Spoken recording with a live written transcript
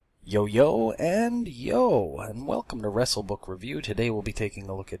Yo, and welcome to WrestleBook Review. Today we'll be taking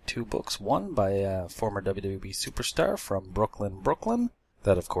a look at two books. One by a former WWE superstar from Brooklyn.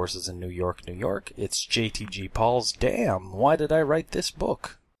 That, of course, is in New York. It's JTG Paul's Damn, Why Did I Write This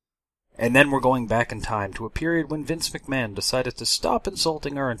Book? And then we're going back in time to a period when Vince McMahon decided to stop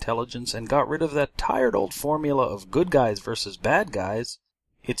insulting our intelligence and got rid of that tired old formula of good guys versus bad guys.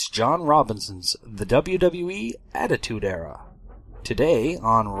 It's John Robinson's The WWE Attitude Era. Today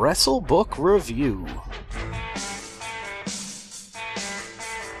on WrestleBook Review.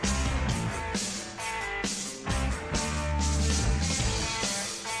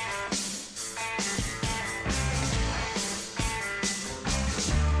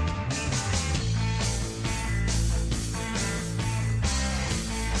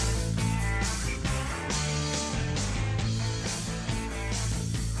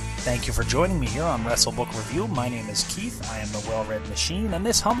 Thank you for joining me here on WrestleBook Review. My name is Keith, I am the well-read machine, and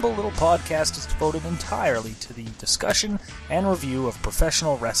this humble little podcast is devoted entirely to the discussion and review of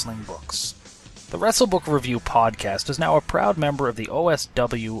professional wrestling books. The WrestleBook Review podcast is now a proud member of the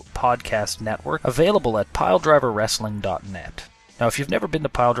OSW Podcast Network, available at piledriverwrestling.net. Now, if you've never been to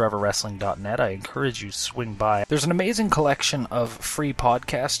piledriverwrestling.net, I encourage you to swing by. There's an amazing collection of free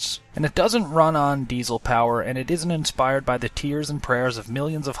podcasts, and it doesn't run on diesel power, and it isn't inspired by the tears and prayers of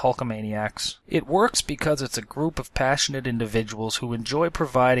millions of Hulkamaniacs. It works because it's a group of passionate individuals who enjoy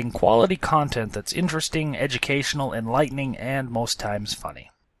providing quality content that's interesting, educational, enlightening, and most times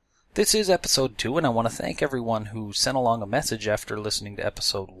funny. This is episode 2, and I want to thank everyone who sent along a message after listening to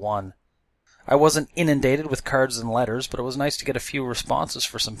episode 1. I wasn't inundated with cards and letters, but it was nice to get a few responses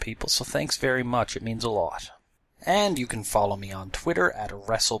for some people, so thanks very much. It means a lot. And you can follow me on Twitter at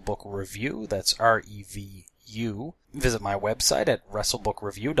WrestleBookReview, that's R-E-V-U. Visit my website at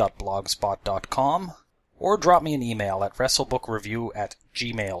WrestleBookReview.blogspot.com, or drop me an email at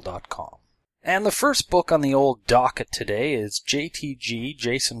WrestleBookReview@gmail.com. And the first book on the old docket today is JTG,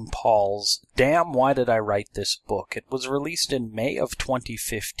 Jason Paul's Damn, Why Did I Write This Book? It was released in May of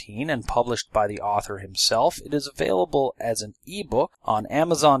 2015 and published by the author himself. It is available as an ebook on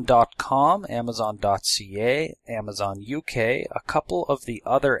Amazon.com, Amazon.ca, Amazon UK, a couple of the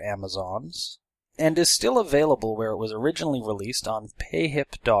other Amazons, and is still available where it was originally released on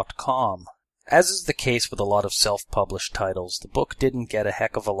Payhip.com. As is the case with a lot of self-published titles, the book didn't get a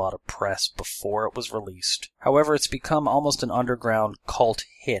heck of a lot of press before it was released. However, it's become almost an underground cult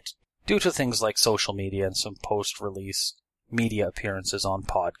hit due to things like social media and some post-release media appearances on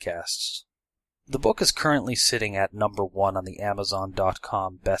podcasts. The book is currently sitting at number 1 on the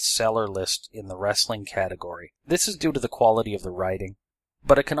Amazon.com bestseller list in the wrestling category. This is due to the quality of the writing,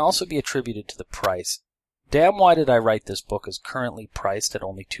 but it can also be attributed to the price. Damn, Why Did I Write This Book is currently priced at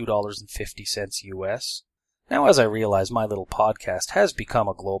only $2.50 US. Now, as I realize my little podcast has become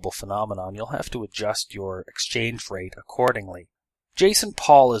a global phenomenon, you'll have to adjust your exchange rate accordingly. Jason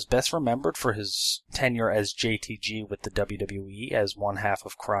Paul is best remembered for his tenure as JTG with the WWE as one half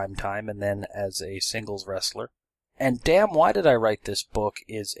of Crime Time and then as a singles wrestler. And Damn, Why Did I Write This Book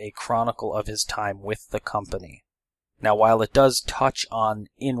is a chronicle of his time with the company. Now, while it does touch on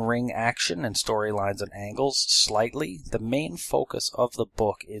in-ring action and storylines and angles slightly, the main focus of the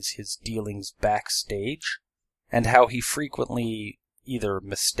book is his dealings backstage, and how he frequently, either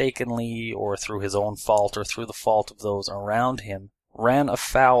mistakenly or through his own fault or through the fault of those around him, ran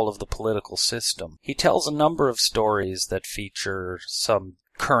afoul of the political system. He tells a number of stories that feature some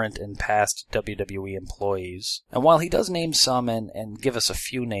current and past WWE employees. And while he does name some and give us a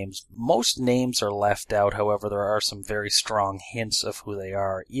few names, most names are left out. However, there are some very strong hints of who they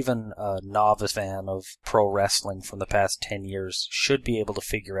are. Even a novice fan of pro wrestling from the past 10 years should be able to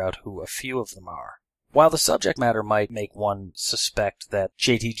figure out who a few of them are. While the subject matter might make one suspect that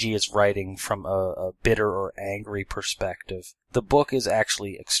JTG is writing from a bitter or angry perspective, the book is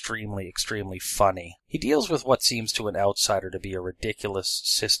actually extremely funny. He deals with what seems to an outsider to be a ridiculous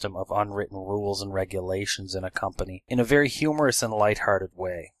system of unwritten rules and regulations in a company in a very humorous and lighthearted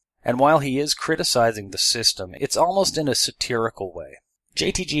way. And while he is criticizing the system, it's almost in a satirical way.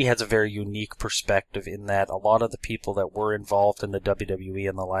 JTG has a very unique perspective in that a lot of the people that were involved in the WWE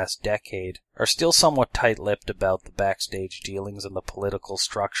in the last decade are still somewhat tight-lipped about the backstage dealings and the political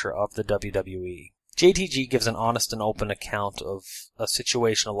structure of the WWE. JTG gives an honest and open account of a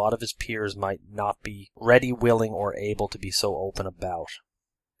situation a lot of his peers might not be ready, willing, or able to be so open about.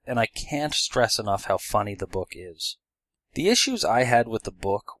 And I can't stress enough how funny the book is. The issues I had with the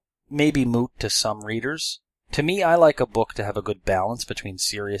book may be moot to some readers. To me, I like a book to have a good balance between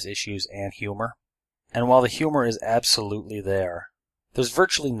serious issues and humor. And while the humor is absolutely there, there's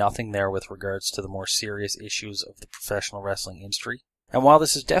virtually nothing there with regards to the more serious issues of the professional wrestling industry. And while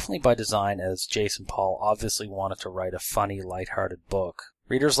this is definitely by design, as Jason Paul obviously wanted to write a funny, lighthearted book,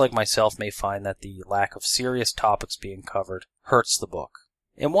 readers like myself may find that the lack of serious topics being covered hurts the book.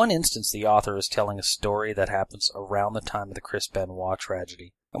 In one instance, the author is telling a story that happens around the time of the Chris Benoit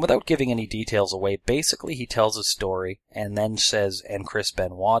tragedy. And without giving any details away, basically he tells a story and then says, and Chris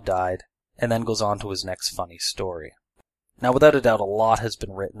Benoit died, and then goes on to his next funny story. Now, without a doubt, a lot has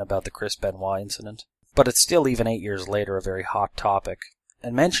been written about the Chris Benoit incident, but it's still, even 8 years later, a very hot topic.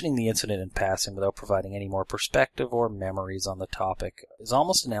 And mentioning the incident in passing without providing any more perspective or memories on the topic is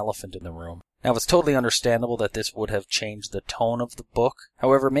almost an elephant in the room. Now, it's totally understandable that this would have changed the tone of the book.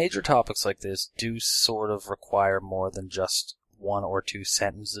 However, major topics like this do sort of require more than just 1 or 2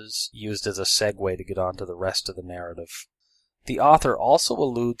 sentences used as a segue to get on to the rest of the narrative. The author also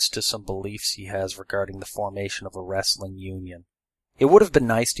alludes to some beliefs he has regarding the formation of a wrestling union. It would have been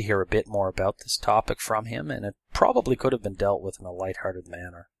nice to hear a bit more about this topic from him, and it probably could have been dealt with in a lighthearted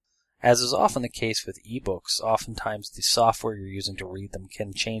manner. As is often the case with ebooks, oftentimes the software you're using to read them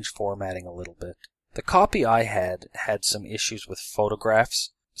can change formatting a little bit. The copy I had some issues with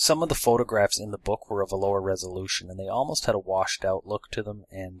photographs. Some of the photographs in the book were of a lower resolution, and they almost had a washed out look to them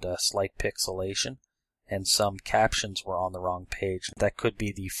and slight pixelation, and some captions were on the wrong page. That could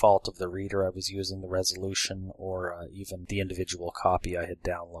be the fault of the reader. I was using the resolution or even the individual copy I had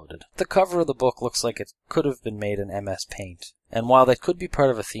downloaded. The cover of the book looks like it could have been made in MS Paint. And while that could be part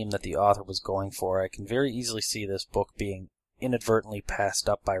of a theme that the author was going for, I can very easily see this book being inadvertently passed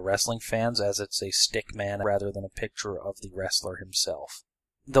up by wrestling fans as it's a stick man rather than a picture of the wrestler himself.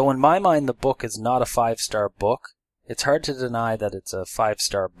 Though in my mind the book is not a 5-star book, it's hard to deny that it's a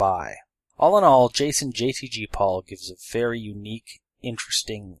 5-star buy. All in all, Jason JTG Paul gives a very unique,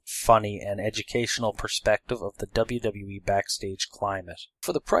 interesting, funny, and educational perspective of the WWE backstage climate.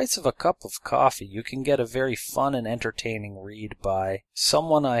 For the price of a cup of coffee, you can get a very fun and entertaining read by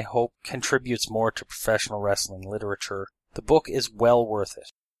someone I hope contributes more to professional wrestling literature. The book is well worth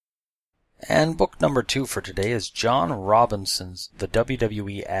it. And book number 2 for today is John Robinson's The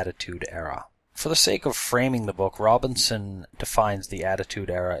WWE Attitude Era. For the sake of framing the book, Robinson defines the Attitude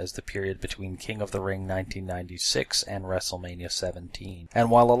Era as the period between King of the Ring 1996 and WrestleMania 17. And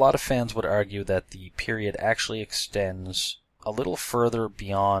while a lot of fans would argue that the period actually extends a little further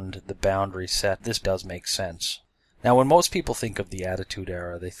beyond the boundary set, this does make sense. Now, when most people think of the Attitude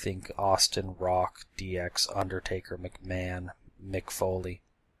Era, they think Austin, Rock, DX, Undertaker, McMahon, Mick Foley.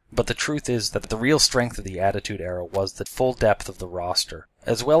 But the truth is that the real strength of the Attitude Era was the full depth of the roster,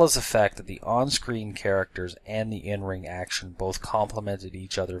 as well as the fact that the on-screen characters and the in-ring action both complemented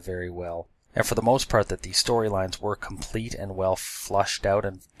each other very well. And for the most part that the storylines were complete and well flushed out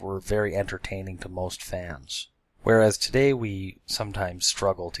and were very entertaining to most fans. Whereas today we sometimes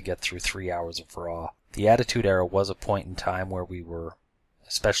struggle to get through 3 hours of Raw. The Attitude Era was a point in time where we were,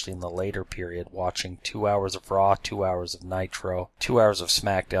 especially in the later period, watching 2 hours of Raw, 2 hours of Nitro, 2 hours of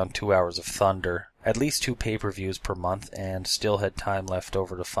SmackDown, 2 hours of Thunder, at least 2 pay-per-views per month, and still had time left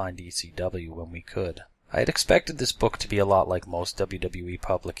over to find ECW when we could. I had expected this book to be a lot like most WWE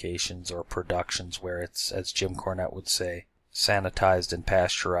publications or productions where it's, as Jim Cornette would say, sanitized and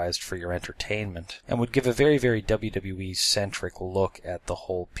pasteurized for your entertainment, and would give a very, very WWE-centric look at the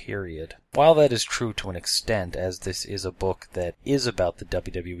whole period. While that is true to an extent, as this is a book that is about the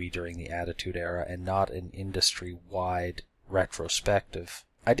WWE during the Attitude Era and not an industry-wide retrospective,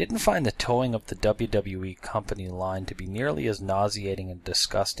 I didn't find the towing of the WWE company line to be nearly as nauseating and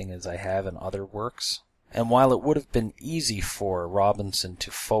disgusting as I have in other works. And while it would have been easy for Robinson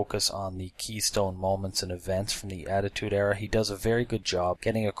to focus on the keystone moments and events from the Attitude Era, he does a very good job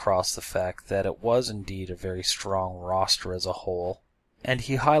getting across the fact that it was indeed a very strong roster as a whole, and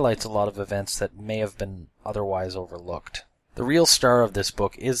he highlights a lot of events that may have been otherwise overlooked. The real star of this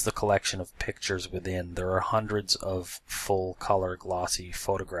book is the collection of pictures within. There are hundreds of full-color glossy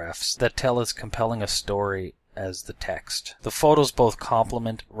photographs that tell as compelling a story as the text. The photos both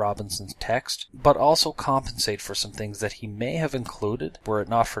complement Robinson's text, but also compensate for some things that he may have included were it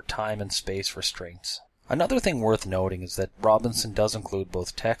not for time and space restraints. Another thing worth noting is that Robinson does include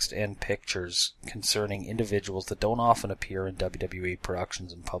both text and pictures concerning individuals that don't often appear in WWE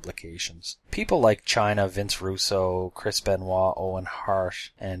productions and publications. People like Chyna, Vince Russo, Chris Benoit, Owen Hart,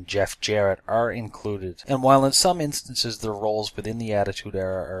 and Jeff Jarrett are included, and while in some instances their roles within the Attitude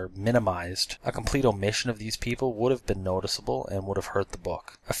Era are minimized, a complete omission of these people would have been noticeable and would have hurt the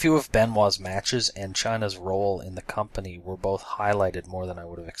book. A few of Benoit's matches and Chyna's role in the company were both highlighted more than I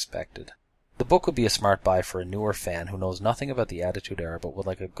would have expected. The book would be a smart buy for a newer fan who knows nothing about the Attitude Era but would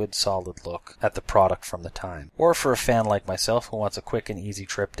like a good solid look at the product from the time, or for a fan like myself who wants a quick and easy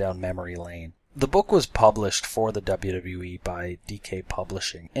trip down memory lane. The book was published for the WWE by DK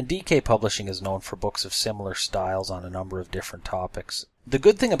Publishing, and DK Publishing is known for books of similar styles on a number of different topics. The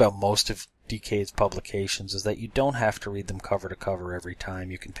good thing about most of DK's publications is that you don't have to read them cover to cover every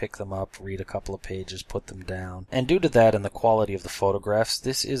time. You can pick them up, read a couple of pages, put them down. And due to that and the quality of the photographs,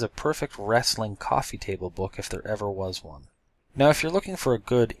 this is a perfect wrestling coffee table book if there ever was one. Now, if you're looking for a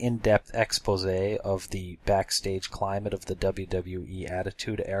good in-depth expose of the backstage climate of the WWE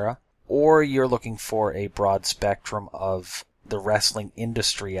Attitude Era, or you're looking for a broad spectrum of the wrestling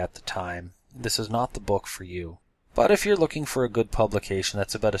industry at the time, this is not the book for you. But if you're looking for a good publication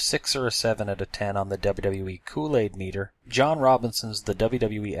that's about a 6 or a 7 out of 10 on the WWE Kool-Aid meter, John Robinson's The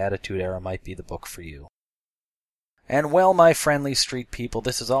WWE Attitude Era might be the book for you. And well, my friendly street people,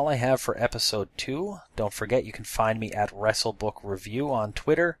 this is all I have for episode 2. Don't forget you can find me at WrestleBookReview on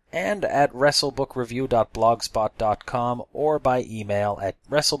Twitter and at WrestleBookReview.blogspot.com or by email at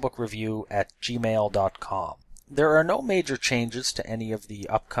WrestleBookReview@gmail.com. There are no major changes to any of the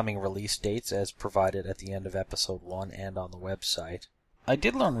upcoming release dates as provided at the end of episode 1 and on the website. I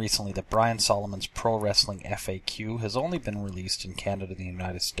did learn recently that Brian Solomon's Pro Wrestling FAQ has only been released in Canada and the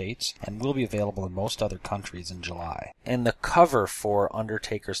United States and will be available in most other countries in July. And the cover for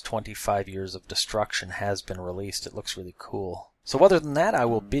Undertaker's 25 Years of Destruction has been released. It looks really cool. So other than that, I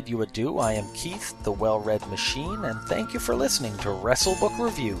will bid you adieu. I am Keith, the Well-Read Machine, and thank you for listening to WrestleBook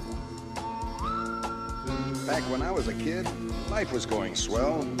Review. Back when I was a kid, life was going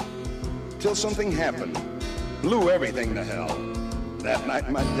swell. Till something happened. Blew everything to hell. That night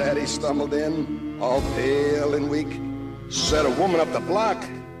my daddy stumbled in, all pale and weak. Said a woman up the block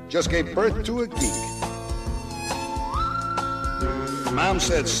just gave birth to a geek. Mom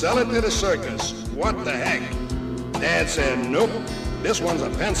said, sell it to the circus. What the heck? Dad said, nope, this one's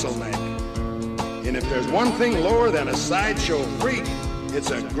a pencil neck. And if there's one thing lower than a sideshow freak, it's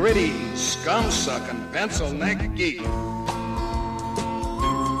a gritty, scum-sucking pencil neck geek.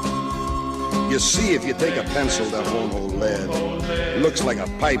 You see, if you take a pencil that won't hold lead, looks like a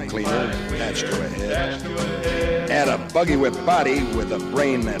pipe cleaner attached to a head. Add a buggy whip body with a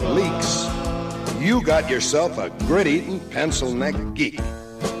brain that leaks, you got yourself a grit-eating pencil neck geek.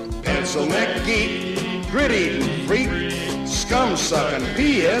 Pencil neck geek, grit-eating freak, scum-sucking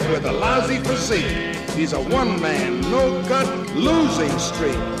pea-head with a lousy physique. He's a one-man, no-gut losing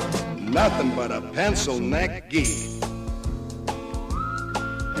streak. Nothing but a pencil neck geek.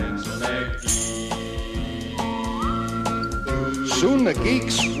 Soon the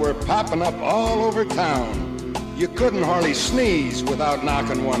geeks were popping up all over town. You couldn't hardly sneeze without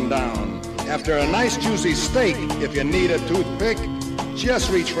knocking one down. After a nice juicy steak, if you need a toothpick,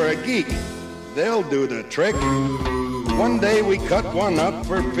 just reach for a geek. They'll do the trick. One day we cut one up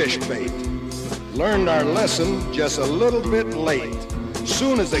for fish bait. Learned our lesson just a little bit late.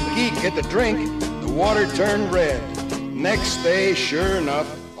 Soon as the geek hit the drink, the water turned red. Next day, sure enough,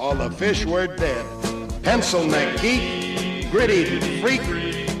 all the fish were dead. Pencil neck geek, grit-eating freak,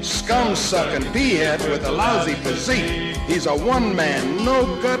 scum-sucking pea-head with a lousy physique. He's a one-man,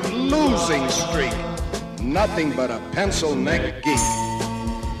 no-gut losing streak. Nothing but a pencil neck geek.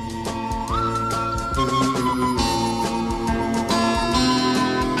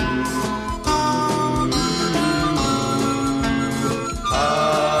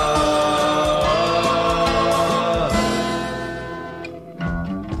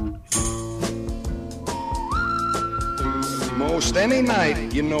 Most any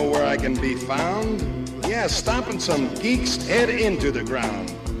night, you know where I can be found. Yeah, stomping some geek's head into the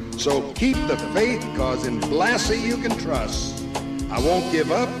ground. So keep the faith, cause in Blassie you can trust. I won't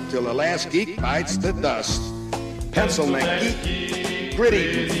give up till the last geek bites the dust. Pencil neck geek,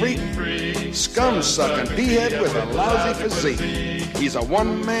 gritty freak, scum-sucking pea-head with a lousy physique. He's a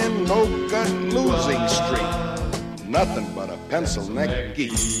one-man, no-gut losing streak. Nothing but a pencil neck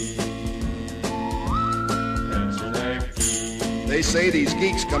geek. They say these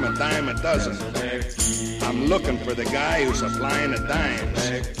geeks come a dime a dozen. I'm looking for the guy who's supplying the dimes.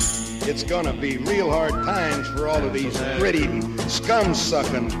 It's gonna be real hard times for all of these grit-eating,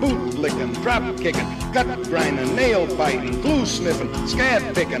 scum-sucking, boot-licking, drop-kicking, gut-grinding, nail-biting, glue-sniffing,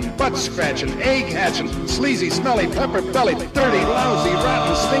 scab-picking, butt-scratching, egg-hatching, sleazy, smelly, pepper-bellied, dirty, lousy,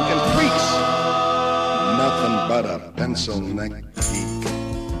 rotten, stinking freaks. Nothing but a pencil neck geek.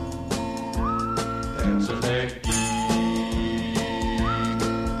 Pencil neck geek.